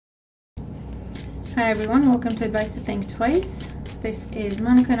Hi everyone, welcome to Advice to Think Twice. This is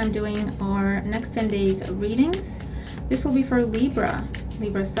Monica and I'm doing our next 10 days readings. This will be for Libra,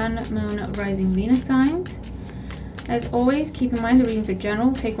 Sun, Moon, Rising, Venus signs. As always, keep in mind the readings are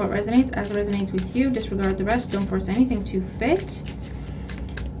general. Take what resonates as it resonates with you. Disregard the rest. Don't force anything to fit.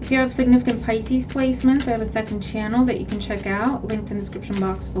 If you have significant Pisces placements, I have a second channel that you can check out, linked in the description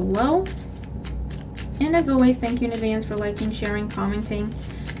box below. And as always, thank you in advance for liking, sharing, commenting,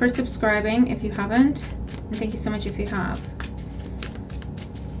 for subscribing if you haven't, and thank you so much if you have.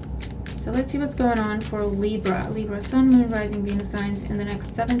 So let's see what's going on for Libra, Sun, Moon, Rising, Venus signs in the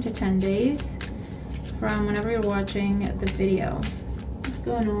next 7 to 10 days from whenever you're watching the video. What's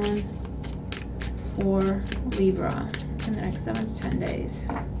going on for Libra in the next 7 to 10 days?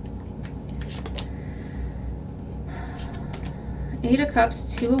 8 of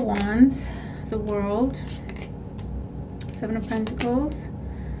Cups, 2 of Wands, the World, 7 of Pentacles,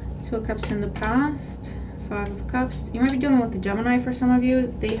 2 of Cups in the past, 5 of Cups. You might be dealing with the Gemini for some of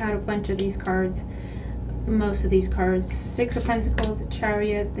you. They had a bunch of these cards, most of these cards. 6 of Pentacles, the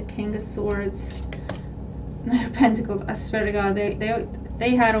Chariot, the King of Swords, Knight of Pentacles. I swear to God,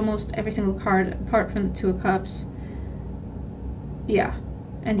 they had almost every single card apart from the 2 of Cups. Yeah,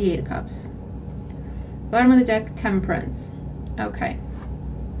 and the 8 of Cups. Bottom of the deck, Temperance. Okay.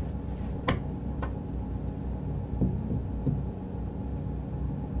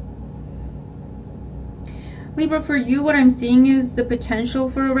 Libra, for you, what I'm seeing is the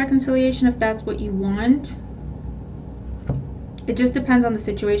potential for a reconciliation if that's what you want. It just depends on the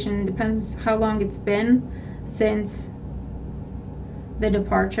situation. It depends how long it's been since the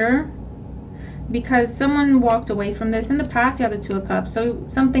departure. Because someone walked away from this. In the past, you have the 2 of Cups. So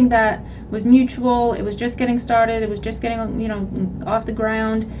something that was mutual. It was just getting started. It was just getting, you know, off the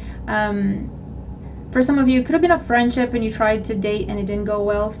ground. For some of you, it could have been a friendship and you tried to date and it didn't go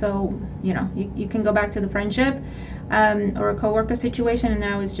well. So, you know, you can go back to the friendship or a coworker situation and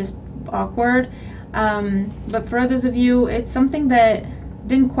now it's just awkward. But for others of you, it's something that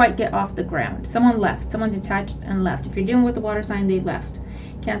didn't quite get off the ground. Someone left. Someone detached and left. If you're dealing with the water sign, they left.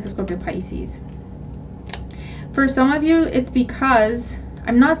 Cancer, Scorpio, Pisces. For some of you, it's because,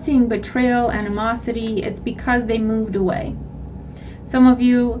 I'm not seeing betrayal, animosity. It's because they moved away.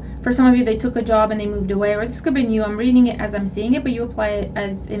 For some of you, they took a job and they moved away, or this could have been you. I'm reading it as I'm seeing it, but you apply it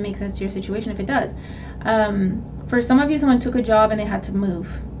as it makes sense to your situation if it does. For some of you, someone took a job and they had to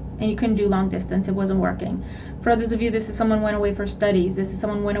move, and you couldn't do long distance. It wasn't working. For others of you, this is someone went away for studies. This is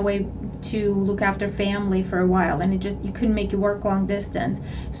someone went away to look after family for a while, and you couldn't make it work long distance,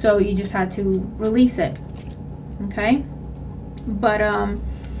 so you just had to release it. Okay, but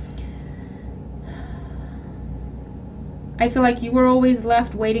I feel like you were always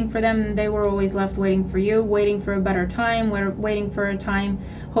left waiting for them, and they were always left waiting for you, waiting for a better time, waiting for a time,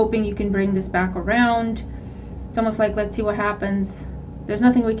 hoping you can bring this back around. It's almost like, let's see what happens. There's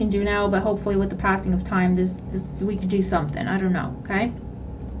nothing we can do now, but hopefully with the passing of time, we could do something. I don't know, okay?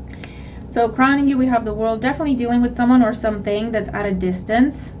 So crowning you, we have the World, definitely dealing with someone or something that's at a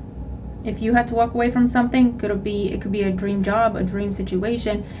distance. If you had to walk away from something, it could be a dream job, a dream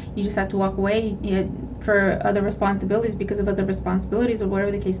situation. You just have to walk away for other responsibilities, because of other responsibilities, or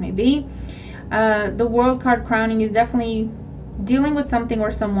whatever the case may be. The World card crowning is definitely dealing with something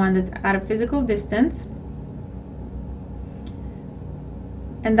or someone that's at a physical distance.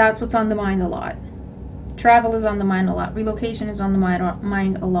 And that's what's on the mind a lot. Travel is on the mind a lot. Relocation is on the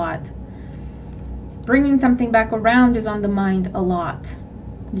mind a lot. Bringing something back around is on the mind a lot.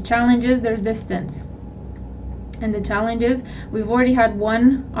 The challenge is there's distance. And the challenge is we've already had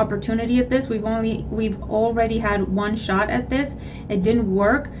one opportunity at this. We've already had one shot at this. It didn't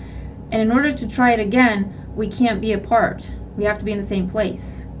work. And in order to try it again, we can't be apart. We have to be in the same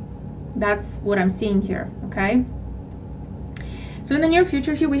place. That's what I'm seeing here, okay? So in the near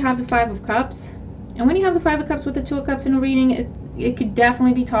future here, we have the 5 of Cups. And when you have the 5 of Cups with the 2 of Cups in a reading, it could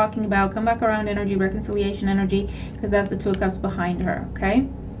definitely be talking about come back around energy, reconciliation energy, because that's the 2 of Cups behind her, okay?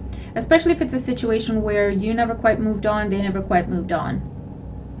 Especially if it's a situation where you never quite moved on, they never quite moved on.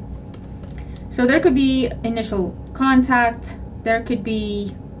 So there could be initial contact. There could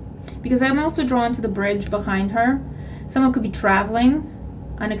be, because I'm also drawn to the bridge behind her. Someone could be traveling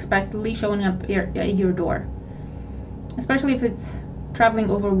unexpectedly, showing up at your door. Especially if it's traveling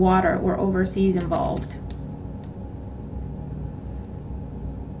over water or overseas involved.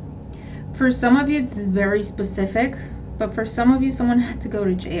 For some of you, it's very specific, but for some of you, someone had to go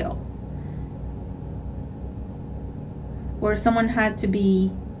to jail. Or someone had to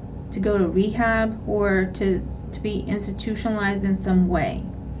go to rehab, or to be institutionalized in some way.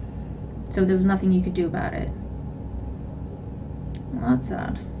 So there was nothing you could do about it. Well, that's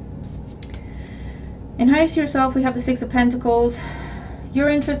sad. And highest yourself, we have the Six of Pentacles. Your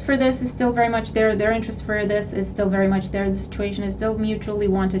interest for this is still very much there. Their interest for this is still very much there. The situation is still mutually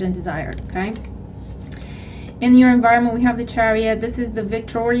wanted and desired, okay? In your environment, we have the Chariot. This is the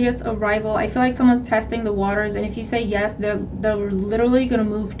victorious arrival. I feel like someone's testing the waters, and if you say yes, they're literally going to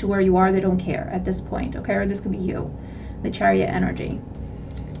move to where you are. They don't care at this point, okay? Or this could be you, the Chariot energy.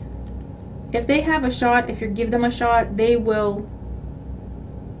 If they have a shot, if you give them a shot, they will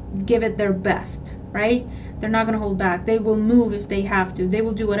give it their best, right? They're not going to hold back. They will move if they have to. They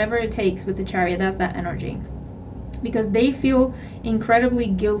will do whatever it takes with the Chariot. That's that energy. Because they feel incredibly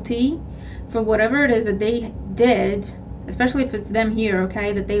guilty for whatever it is that they did, especially if it's them here,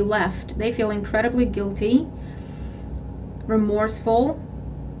 okay, that they left. They feel incredibly guilty, remorseful,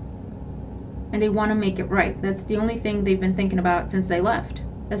 and they want to make it right. That's the only thing they've been thinking about since they left.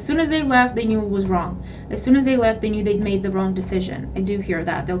 As soon as they left, they knew it was wrong. As soon as they left, they knew they'd made the wrong decision. I do hear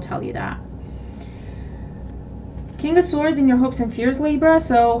that. They'll tell you that. King of Swords in your hopes and fears, Libra.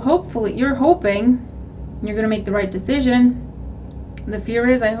 So hopefully, you're hoping you're going to make the right decision. The fear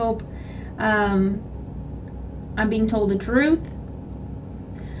is, I hope I'm being told the truth.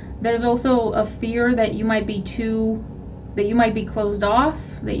 There's also a fear that you might be closed off,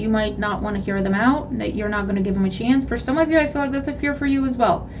 that you might not want to hear them out, that you're not going to give them a chance. For some of you, I feel like that's a fear for you as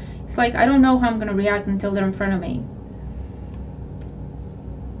well. It's like, I don't know how I'm going to react until they're in front of me.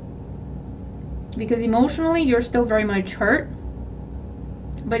 Because emotionally, you're still very much hurt.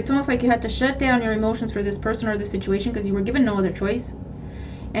 But it's almost like you had to shut down your emotions for this person or this situation because you were given no other choice.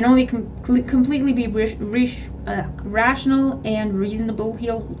 And only completely be rational and reasonable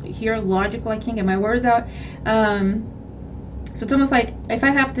here, logical. I can't get my words out. So it's almost like if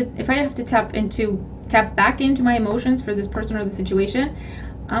I have to tap back into my emotions for this person or the situation,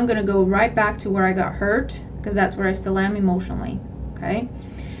 I'm gonna go right back to where I got hurt, because that's where I still am emotionally. Okay.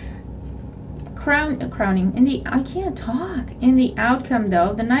 Crowning in the, I can't talk, in the outcome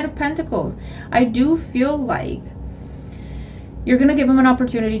though, the Knight of Pentacles. I do feel like you're going to give them an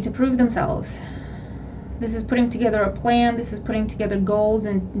opportunity to prove themselves. This is putting together a plan. This is putting together goals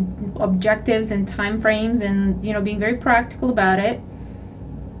and objectives and time frames, and, you know, being very practical about it.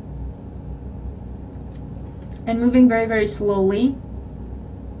 And moving very, very slowly.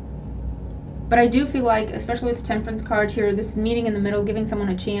 But I do feel like, especially with the Temperance card here, this is meeting in the middle, giving someone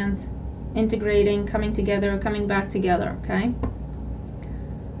a chance, integrating, coming together, coming back together, okay?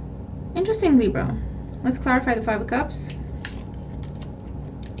 Interesting, Libra. Let's clarify the Five of Cups.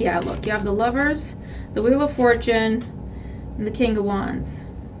 Yeah, look, you have the Lovers, the Wheel of Fortune, and the King of Wands.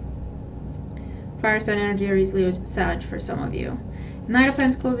 Fire sign energy, Aries, Leo, Sag for some of you. Knight of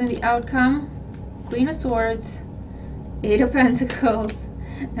Pentacles in the outcome, Queen of Swords, Eight of Pentacles,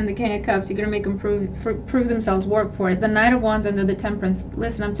 and the King of Cups. You're going to make them prove themselves, work for it. The Knight of Wands under the Temperance.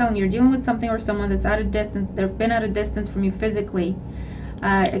 Listen, I'm telling you, you're dealing with something or someone that's at a distance. They've been at a distance from you physically.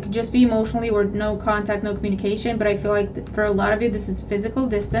 It could just be emotionally or no contact, no communication, but I feel like for a lot of you, this is physical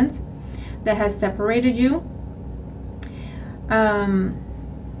distance that has separated you.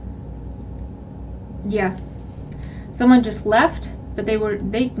 Yeah. Someone just left, but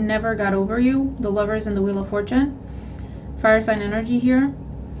they never got over you. The Lovers and the Wheel of Fortune. Fire sign energy here.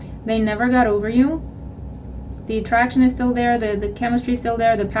 They never got over you. The attraction is still there. The chemistry is still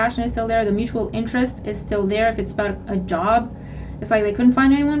there. The passion is still there. The mutual interest is still there. If it's about a job, it's like they couldn't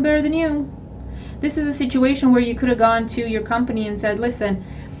find anyone better than you. This is a situation where you could have gone to your company and said, listen,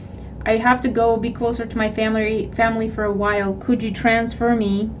 I have to go be closer to my family for a while. Could you transfer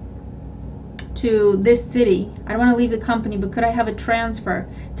me to this city? I don't want to leave the company, but could I have a transfer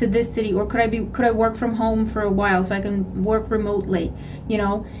to this city? Or could I work from home for a while so I can work remotely, you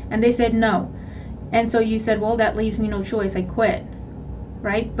know? And they said no. And so you said, well, that leaves me no choice. I quit,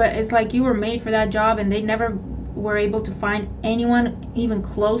 right? But it's like you were made for that job, and they never were able to find anyone even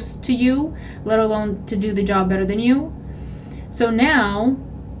close to you, let alone to do the job better than you. So now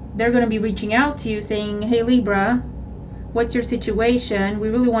they're going to be reaching out to you saying, hey Libra, what's your situation? We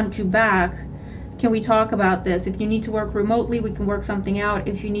really want you back. Can we talk about this? If you need to work remotely, we can work something out.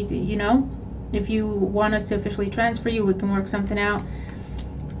 If you need to, you know, if you want us to officially transfer you, we can work something out.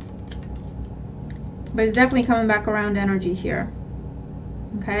 But it's definitely coming back around energy here.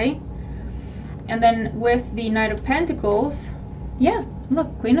 Okay? And then with the Knight of Pentacles, yeah,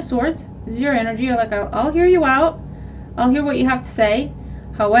 look, Queen of Swords. This is your energy. You're like, I'll hear you out. I'll hear what you have to say.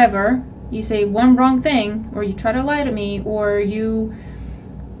 However, you say one wrong thing, or you try to lie to me, or you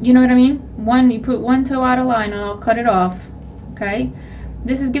know what I mean? You put one toe out of line and I'll cut it off. Okay?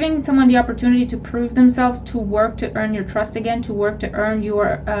 This is giving someone the opportunity to prove themselves, to work to earn your trust again, to work to earn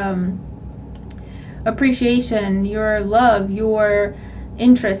your appreciation, your love, your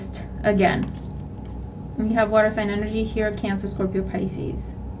interest again. We have water sign energy here, Cancer, Scorpio,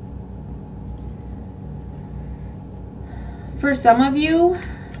 Pisces. For some of you,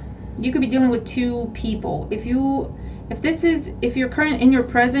 you could be dealing with two people. If you're in your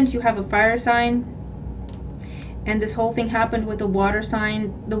present, you have a fire sign, and this whole thing happened with the water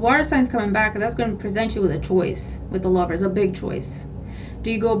sign. The water sign's coming back, and that's going to present you with a choice with the Lovers, a big choice.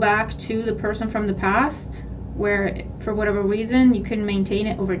 Do you go back to the person from the past, where for whatever reason you can maintain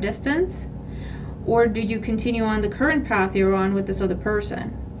it over distance? Or do you continue on the current path you're on with this other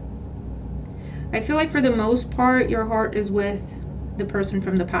person? I feel like for the most part, your heart is with the person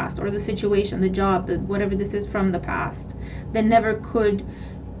from the past, or the situation, the job, whatever this is from the past, that never could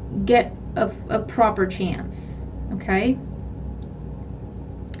get a proper chance, okay?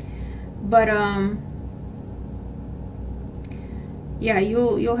 But yeah,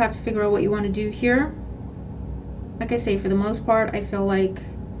 you'll have to figure out what you want to do here. Like I say, for the most part, I feel like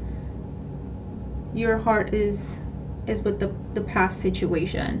your heart is with the past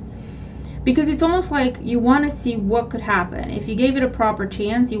situation. Because it's almost like you want to see what could happen. If you gave it a proper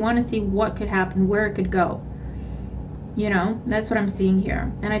chance, you want to see what could happen, where it could go. You know, that's what I'm seeing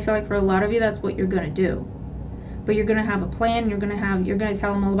here. And I feel like for a lot of you, that's what you're going to do. But you're going to have a plan. You're going to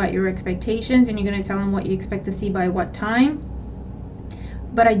tell them all about your expectations, and you're going to tell them what you expect to see by what time.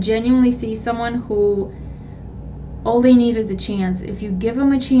 But I genuinely see someone who all they need is a chance. If you give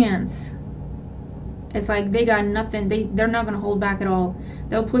them a chance, it's like they got nothing. They're not going to hold back at all.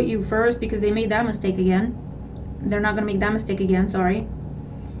 They'll put you first because they made that mistake again. They're not going to make that mistake again, sorry.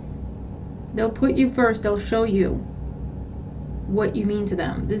 They'll put you first. They'll show you what you mean to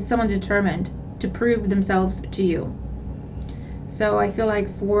them. This is someone determined to prove themselves to you. So I feel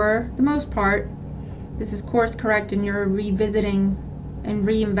like for the most part, this is course correct, and you're revisiting and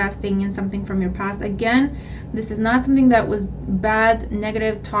reinvesting in something from your past. Again, this is not something that was bad,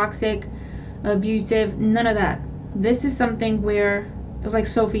 negative, toxic, abusive, none of that. This is something where it was like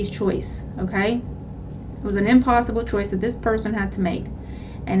Sophie's choice, okay? It was an impossible choice that this person had to make.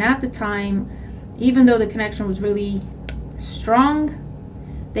 And at the time, even though the connection was really strong,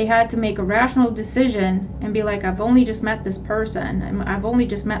 they had to make a rational decision and be like, I've only just met this person. I've only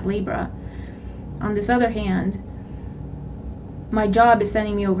just met Libra. On this other hand, my job is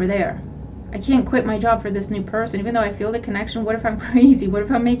sending me over there. I can't quit my job for this new person, even though I feel the connection. What if I'm crazy? What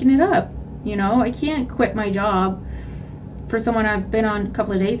if I'm making it up? You know, I can't quit my job for someone I've been on a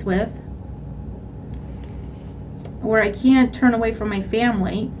couple of dates with. Or I can't turn away from my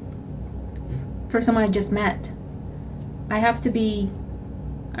family for someone I just met. I have to be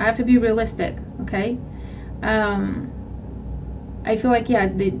realistic, okay? I feel like, yeah,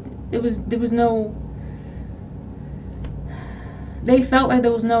 they felt like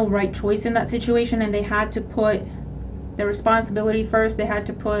there was no right choice in that situation, and they had to put their responsibility first. They had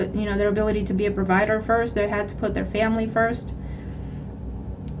to put, you know, their ability to be a provider first. They had to put their family first.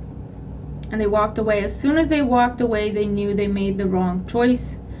 And they walked away. As soon as they walked away, they knew they made the wrong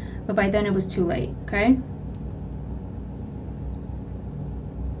choice. But by then it was too late, okay?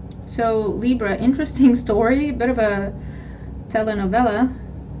 So Libra, interesting story. A bit of a telenovela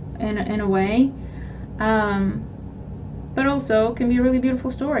in a way. But also can be a really beautiful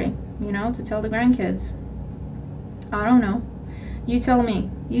story, you know, to tell the grandkids. I don't know. You tell me.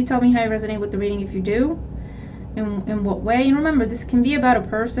 You tell me how you resonate with the reading, if you do. In what way. And remember, this can be about a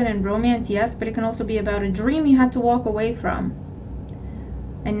person and romance, yes, but it can also be about a dream you had to walk away from.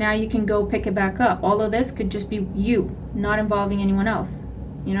 And now you can go pick it back up. All of this could just be you, not involving anyone else.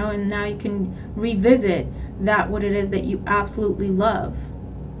 You know, and now you can revisit what it is that you absolutely love,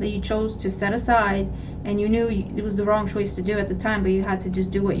 that you chose to set aside, and you knew it was the wrong choice to do at the time, but you had to just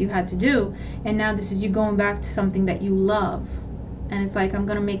do what you had to do. And now this is you going back to something that you love. And it's like, I'm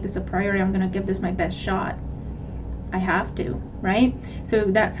going to make this a priority. I'm going to give this my best shot. I have to, right? So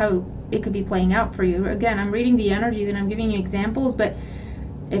that's how it could be playing out for you. Again, I'm reading the energies and I'm giving you examples, but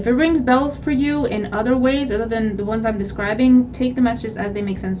if it rings bells for you in other ways other than the ones I'm describing, take the messages as they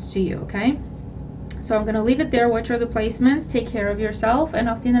make sense to you, okay? So I'm going to leave it there. Watch your other placements. Take care of yourself, and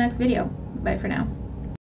I'll see you in the next video. Bye for now.